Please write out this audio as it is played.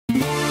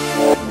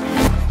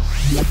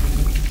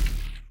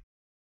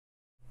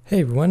Hey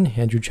everyone,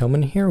 Andrew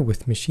Chelman here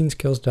with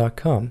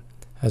MachineSkills.com.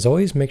 As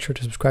always, make sure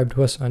to subscribe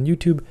to us on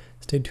YouTube,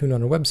 stay tuned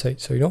on our website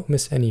so you don't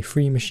miss any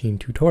free machine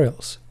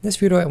tutorials. In this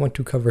video I want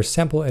to cover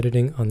sample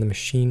editing on the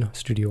Maschine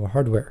Studio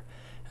hardware.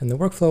 And the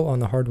workflow on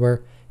the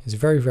hardware is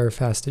very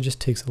fast, it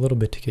just takes a little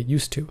bit to get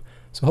used to.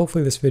 So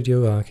hopefully this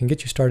video can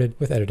get you started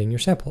with editing your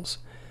samples.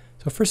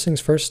 So first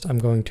things first, I'm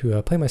going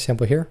to play my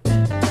sample here.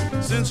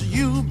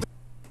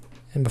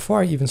 And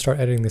before I even start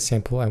editing the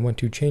sample, I want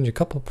to change a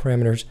couple of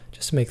parameters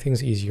just to make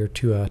things easier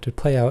to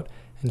play out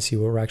and see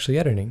what we're actually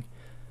editing.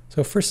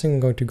 So first thing,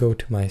 I'm going to go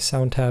to my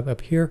sound tab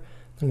up here.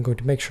 I'm going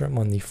to make sure I'm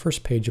on the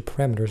first page of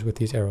parameters with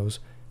these arrows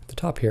at the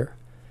top here.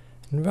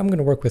 And I'm going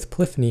to work with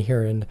polyphony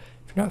here, and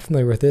if you're not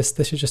familiar with this,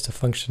 this is just a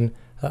function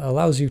that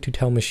allows you to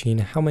tell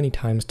Maschine how many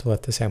times to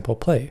let the sample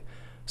play.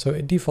 So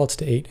it defaults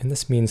to 8, and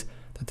this means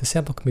that the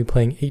sample can be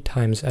playing 8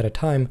 times at a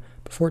time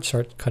before it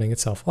starts cutting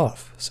itself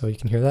off. So you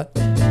can hear that.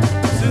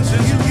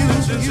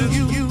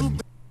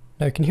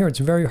 Now you can hear it's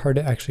very hard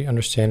to actually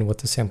understand what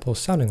the sample is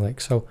sounding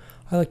like. So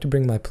I like to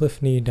bring my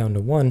polyphony down to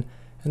 1,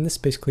 and this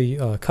basically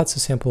cuts the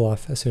sample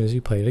off as soon as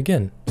you play it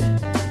again.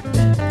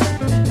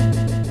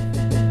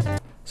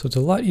 So it's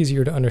a lot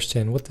easier to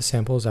understand what the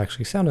sample is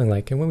actually sounding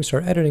like, and when we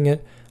start editing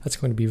it, that's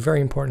going to be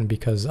very important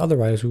because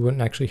otherwise we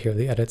wouldn't actually hear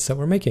the edits that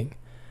we're making.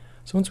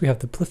 So once we have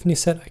the polyphony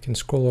set, I can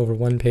scroll over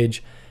one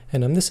page,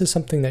 and this is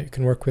something that you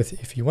can work with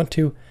if you want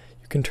to.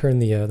 You can turn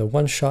the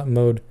one-shot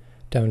mode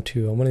down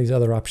to one of these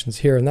other options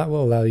here, and that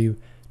will allow you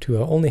to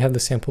only have the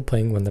sample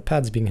playing when the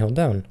pad's being held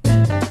down.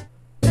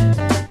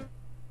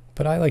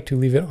 But I like to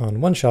leave it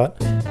on one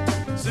shot,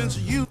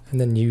 and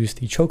then use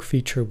the choke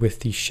feature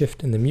with the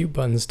shift and the mute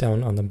buttons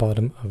down on the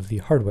bottom of the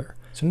hardware.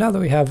 So now that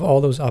we have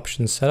all those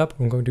options set up,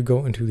 I'm going to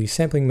go into the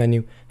sampling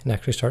menu and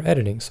actually start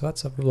editing. So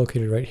that's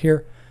located right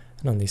here,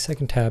 and on the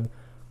second tab,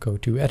 go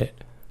to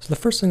edit. So the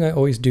first thing I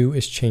always do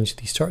is change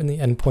the start and the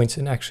end points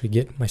and actually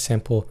get my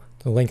sample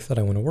the length that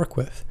I want to work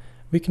with.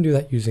 We can do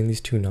that using these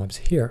two knobs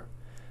here.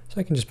 So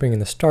I can just bring in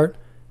the start,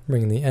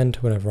 bring in the end to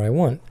whatever I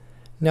want.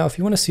 Now if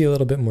you want to see a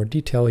little bit more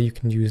detail, you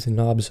can use the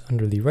knobs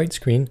under the right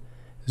screen,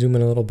 zoom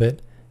in a little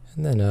bit,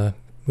 and then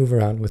move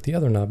around with the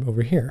other knob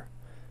over here.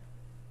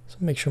 So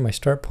make sure my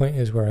start point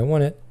is where I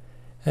want it,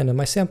 and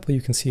my sample,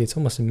 you can see it's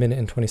almost 1 minute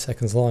and 20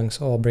 seconds long,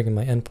 so I'll bring in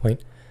my end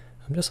point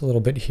just a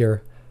little bit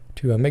here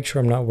to make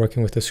sure I'm not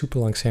working with a super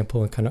long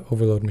sample and kind of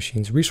overload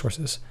Machine's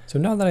resources. So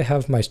now that I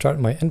have my start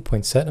and my end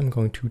point set, I'm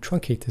going to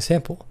truncate the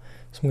sample.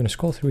 So I'm going to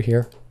scroll through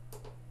here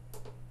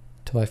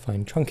until I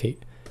find truncate.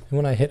 And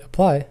when I hit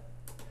apply,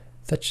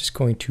 that's just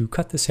going to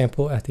cut the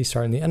sample at the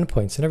start and the end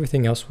points, and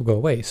everything else will go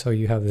away. So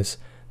you have this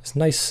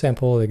nice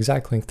sample, the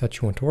exact length that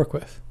you want to work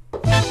with.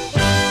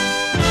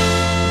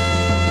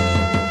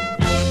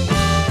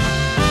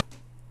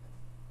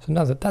 So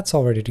now that that's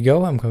all ready to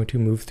go, I'm going to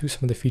move through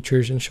some of the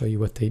features and show you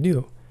what they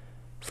do.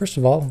 First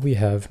of all, we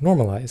have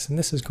normalize, and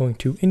this is going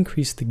to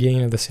increase the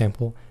gain of the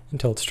sample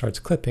until it starts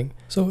clipping.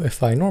 So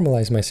if I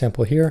normalize my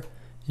sample here,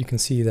 you can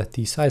see that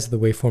the size of the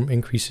waveform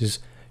increases,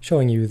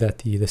 showing you that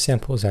the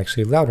sample is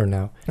actually louder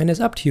now. And it's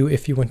up to you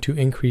if you want to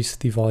increase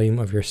the volume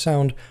of your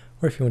sound,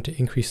 or if you want to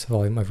increase the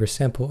volume of your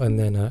sample and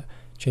then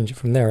change it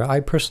from there. I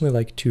personally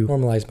like to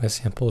normalize my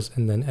samples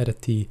and then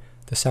edit the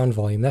sound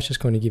volume. That's just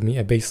going to give me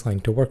a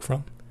baseline to work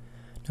from.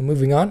 Now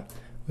moving on,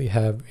 we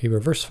have a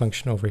reverse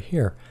function over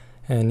here.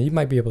 And you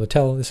might be able to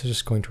tell this is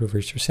just going to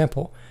reverse your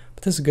sample.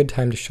 But this is a good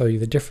time to show you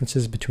the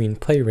differences between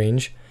play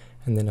range,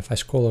 and then if I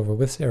scroll over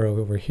with this arrow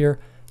over here,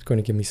 it's going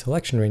to give me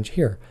selection range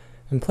here.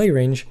 And play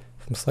range,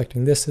 if I'm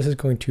selecting this is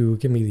going to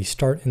give me the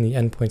start and the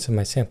end points of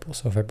my sample.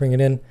 So if I bring it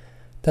in,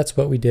 that's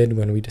what we did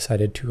when we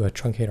decided to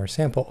truncate our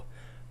sample.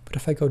 But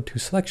if I go to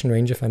selection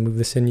range, if I move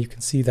this in, you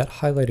can see that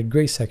highlighted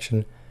gray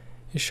section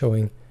is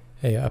showing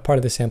a part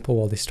of the sample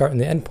while the start and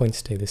the end points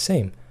stay the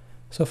same.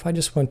 So if I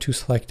just want to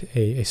select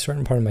a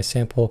certain part of my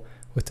sample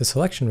with the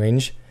selection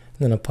range and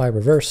then apply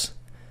reverse,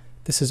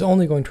 this is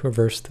only going to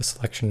reverse the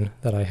selection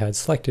that I had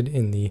selected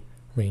in the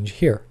range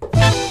here.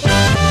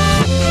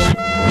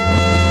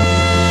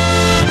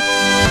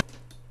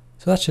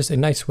 So that's just a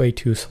nice way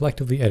to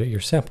selectively edit your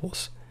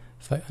samples.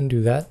 If I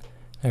undo that,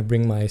 I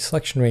bring my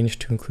selection range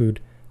to include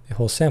the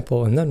whole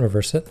sample and then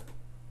reverse it.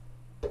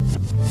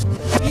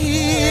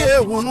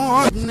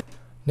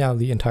 Now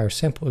the entire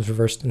sample is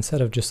reversed instead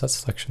of just that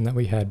selection that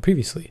we had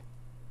previously.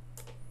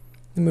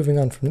 And moving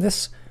on from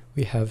this,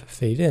 we have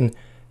fade in,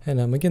 and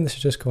again this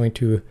is just going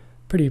to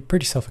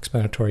pretty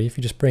self-explanatory. If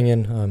you just bring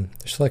in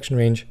the selection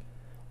range,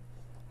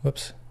 you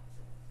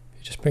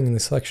just bring in the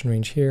selection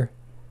range here,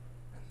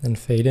 then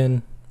fade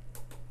in.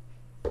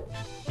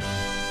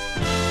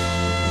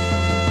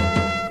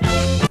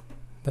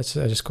 That's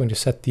just going to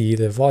set the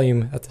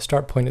volume at the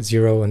start point at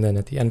 0, and then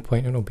at the end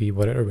point it will be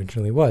what it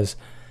originally was.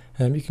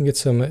 You can get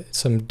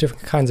some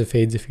different kinds of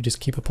fades if you just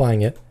keep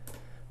applying it.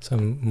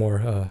 Some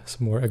more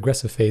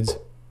aggressive fades.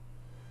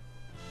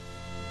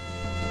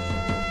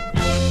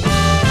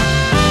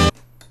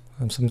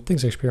 Some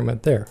things to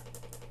experiment there.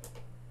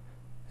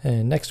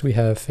 And next we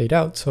have fade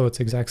out, so it's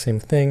the exact same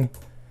thing.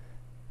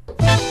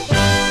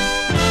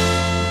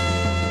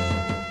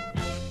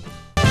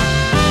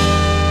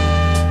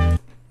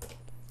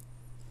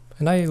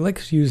 And I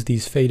like to use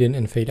these fade in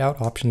and fade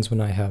out options when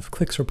I have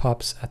clicks or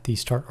pops at the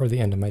start or the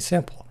end of my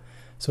sample.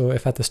 So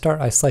if at the start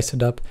I slice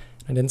it up,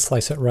 I didn't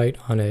slice it right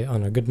on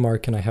a good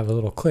mark and I have a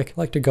little click, I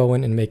like to go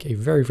in and make a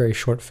very, very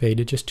short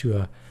fade just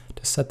to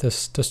set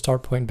this to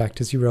start point back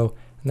to 0,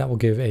 and that will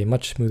give a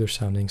much smoother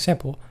sounding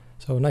sample.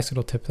 So a nice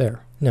little tip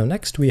there. Now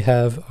next we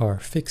have our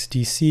fix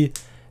DC,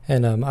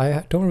 and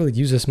I don't really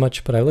use this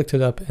much, but I looked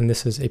it up and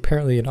this is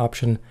apparently an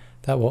option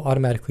that will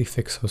automatically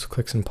fix those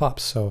clicks and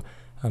pops. So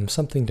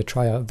something to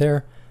try out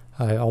there.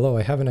 Although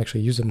I haven't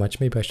actually used it much,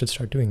 maybe I should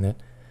start doing that.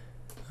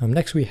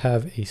 Next we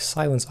have a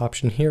silence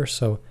option here.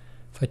 So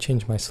if I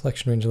change my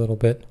selection range a little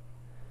bit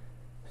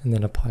and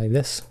then apply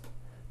this,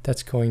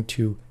 that's going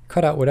to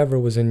cut out whatever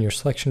was in your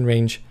selection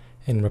range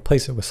and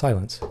replace it with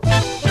silence.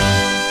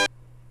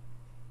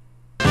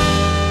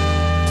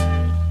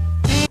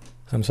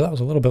 So that was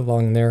a little bit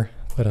long there,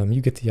 but you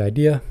get the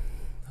idea.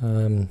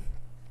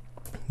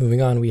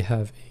 Moving on, we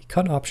have a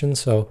cut option.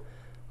 So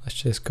let's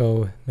just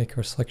go make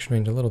our selection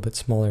range a little bit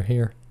smaller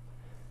here.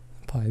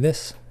 Apply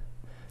this.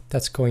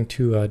 That's going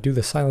to do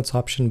the silence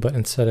option, but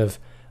instead of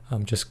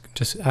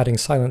just adding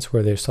silence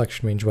where their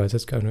selection range was,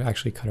 it's going to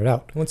actually cut it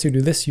out. Once you do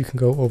this, you can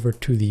go over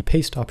to the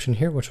paste option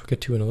here, which we'll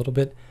get to in a little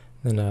bit,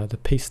 and then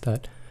paste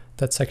that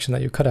section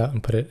that you cut out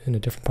and put it in a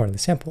different part of the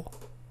sample.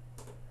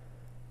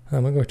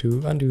 I'm going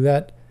to undo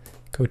that,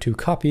 go to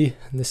copy,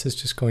 and this is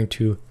just going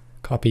to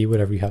copy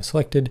whatever you have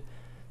selected.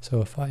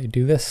 So if I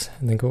do this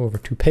and then go over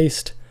to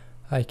paste,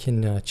 I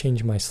can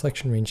change my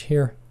selection range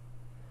here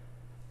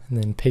and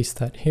then paste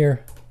that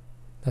here.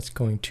 That's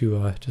going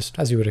to just,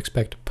 as you would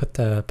expect, put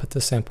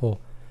the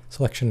sample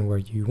selection where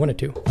you want it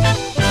to.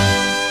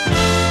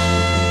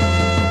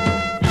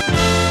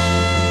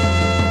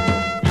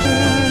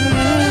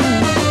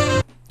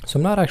 So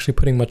I'm not actually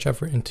putting much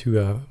effort into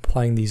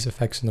applying these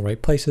effects in the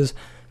right places,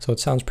 so it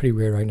sounds pretty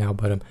weird right now,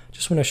 but I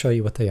just want to show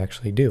you what they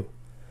actually do.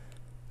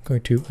 I'm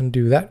going to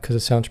undo that because it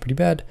sounds pretty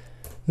bad.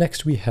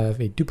 Next we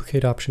have a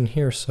duplicate option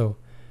here, so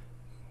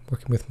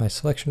working with my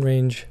selection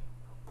range,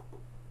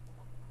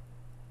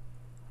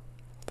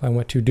 if I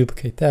want to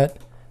duplicate that,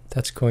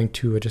 that's going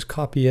to just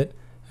copy it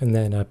and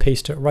then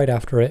paste it right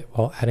after it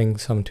while adding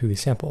some to the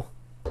sample.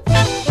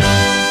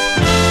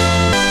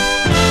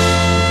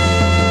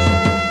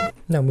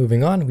 Now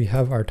moving on, we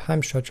have our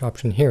time stretch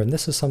option here, and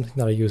this is something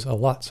that I use a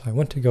lot, so I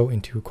want to go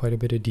into quite a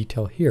bit of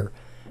detail here.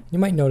 You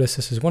might notice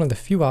this is one of the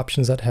few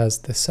options that has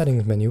the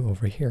settings menu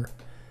over here.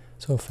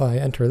 So if I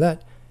enter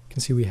that, you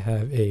can see we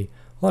have a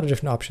lot of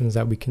different options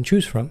that we can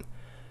choose from.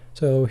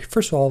 So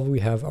first of all, we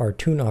have our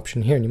tune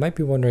option here, and you might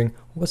be wondering,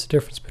 what's the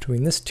difference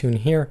between this tune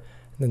here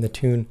and then the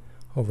tune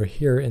over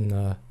here in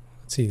the,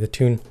 the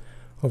tune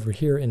over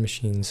here in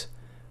Machine's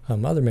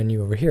other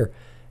menu over here.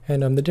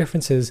 And the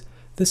difference is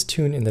this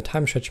tune in the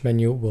time stretch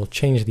menu will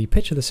change the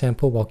pitch of the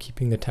sample while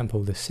keeping the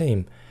tempo the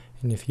same.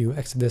 And if you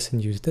exit this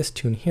and use this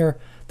tune here,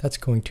 that's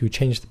going to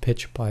change the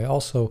pitch by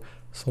also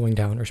slowing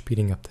down or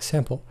speeding up the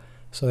sample.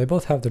 So they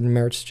both have their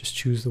merits, just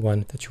choose the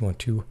one that you want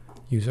to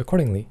use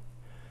accordingly.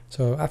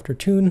 So after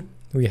tune,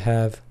 we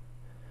have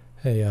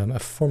a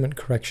formant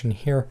correction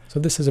here. So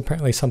this is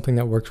apparently something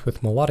that works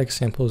with melodic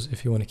samples.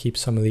 If you want to keep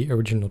some of the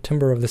original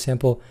timbre of the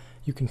sample,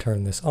 you can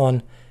turn this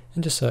on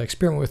and just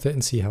experiment with it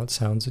and see how it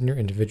sounds in your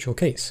individual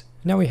case.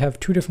 Now we have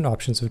two different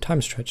options of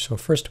time stretch. So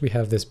first we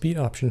have this beat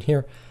option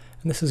here,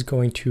 and this is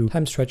going to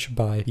time stretch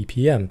by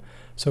BPM.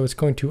 So it's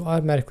going to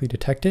automatically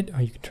detect it.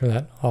 You can turn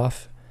that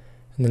off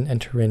and then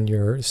enter in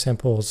your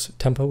sample's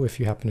tempo if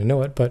you happen to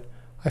know it, but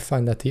I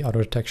find that the auto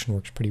detection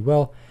works pretty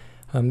well.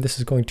 This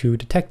is going to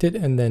detect it,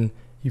 and then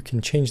you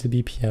can change the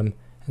BPM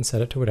and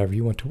set it to whatever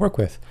you want to work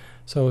with.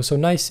 So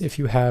nice if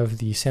you have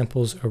the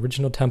sample's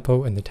original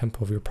tempo and the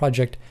tempo of your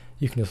project,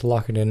 you can just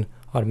lock it in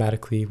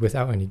automatically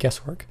without any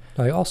guesswork.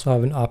 Now I also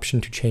have an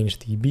option to change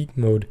the beat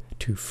mode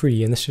to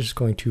free, and this is just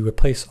going to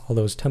replace all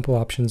those tempo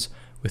options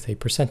with a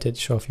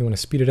percentage. So if you want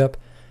to speed it up,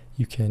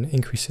 you can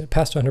increase it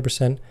past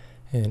 100%,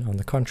 and on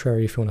the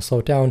contrary, if you want to slow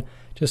it down,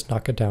 just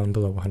knock it down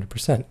below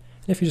 100%. And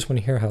if you just want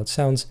to hear how it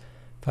sounds,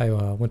 if I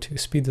want to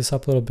speed this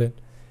up a little bit,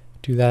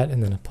 do that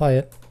and then apply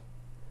it.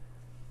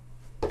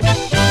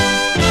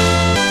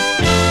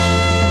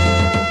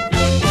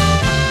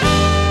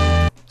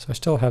 So I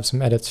still have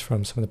some edits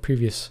from some of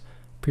the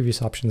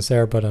previous options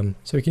there, but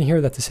so you can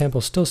hear that the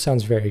sample still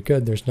sounds very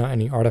good. There's not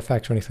any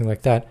artifacts or anything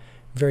like that.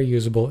 Very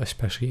usable,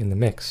 especially in the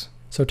mix.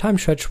 So time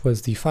stretch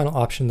was the final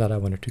option that I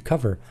wanted to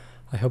cover.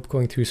 I hope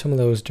going through some of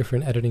those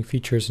different editing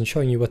features and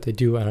showing you what they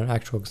do on an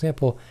actual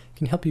example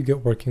can help you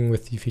get working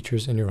with the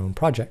features in your own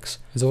projects.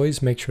 As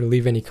always, make sure to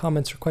leave any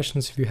comments or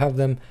questions if you have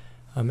them.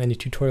 Any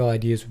tutorial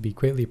ideas would be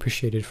greatly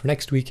appreciated for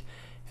next week,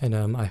 and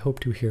I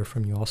hope to hear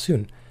from you all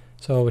soon.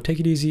 So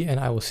take it easy, and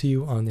I will see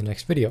you on the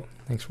next video.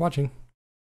 Thanks for watching.